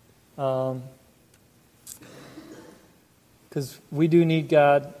 Because we do need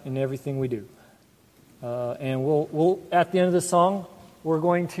God in everything we do. And we'll at the end of the song, we're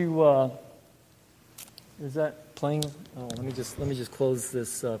going to, is that playing? Oh, let me just close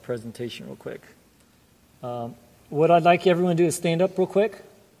this presentation real quick. What I'd like everyone to do is stand up real quick.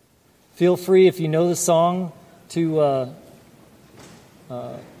 Feel free, if you know the song, to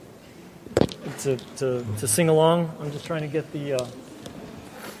sing along. I'm just trying to get the...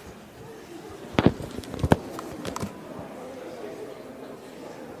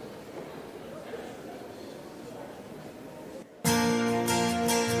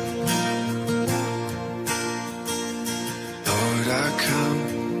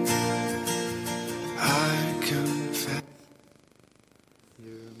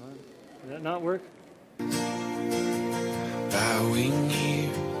 that not work? Bowing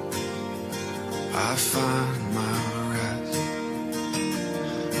here, I find my rest.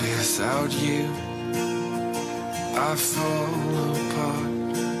 Without you, I fall apart.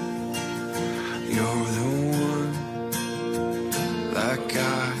 You're the one that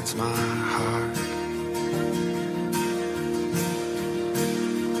guides my heart.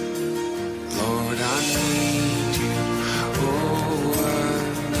 Lord, I need you. Oh, I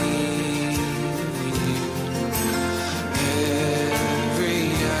need you. Every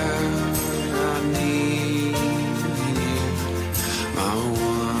hour I need you. My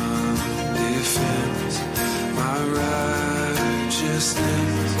one defense, my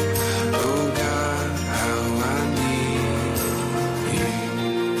righteousness. Oh God, how I need you.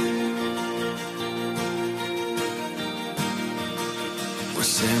 Where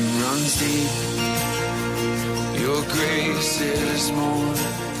sin runs deep, your grace is more.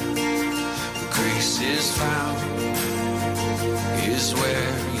 Where grace is found is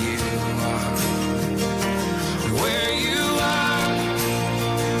where you are. Where you are,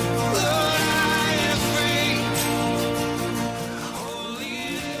 Lord, I am free. Holy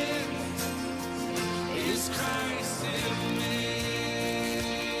is Christ in me.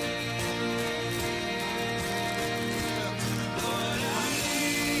 Lord, I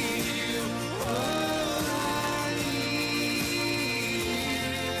need you. Oh, I need you.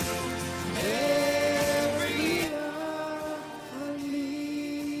 Every hour I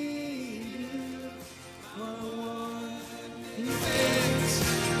need you. My one defense,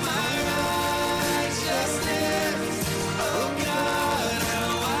 my righteousness. Oh God,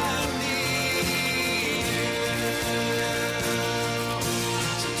 how I need you.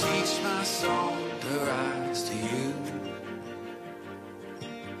 To teach my soul to rise to you.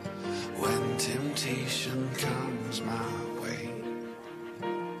 When temptation comes my way,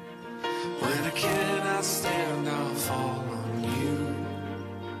 when I cannot stand, I'll fall on you.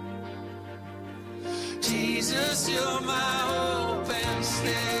 Jesus, you're my hope and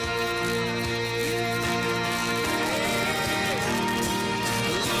stay.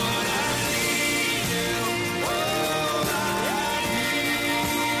 Lord, I need you. Oh, I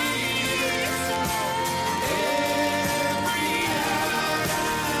need you. Every hour I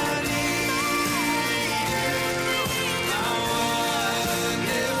need you. My one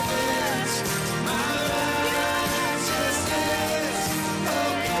defense, my righteousness.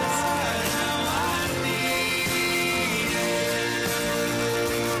 Oh God, how I need you.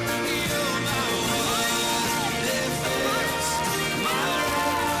 You're my one defense, my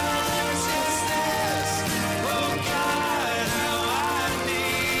righteousness. Oh God, how I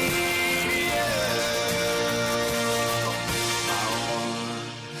need you. My one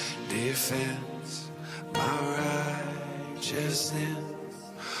defense, my righteousness.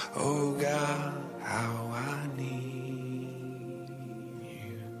 Oh God, how I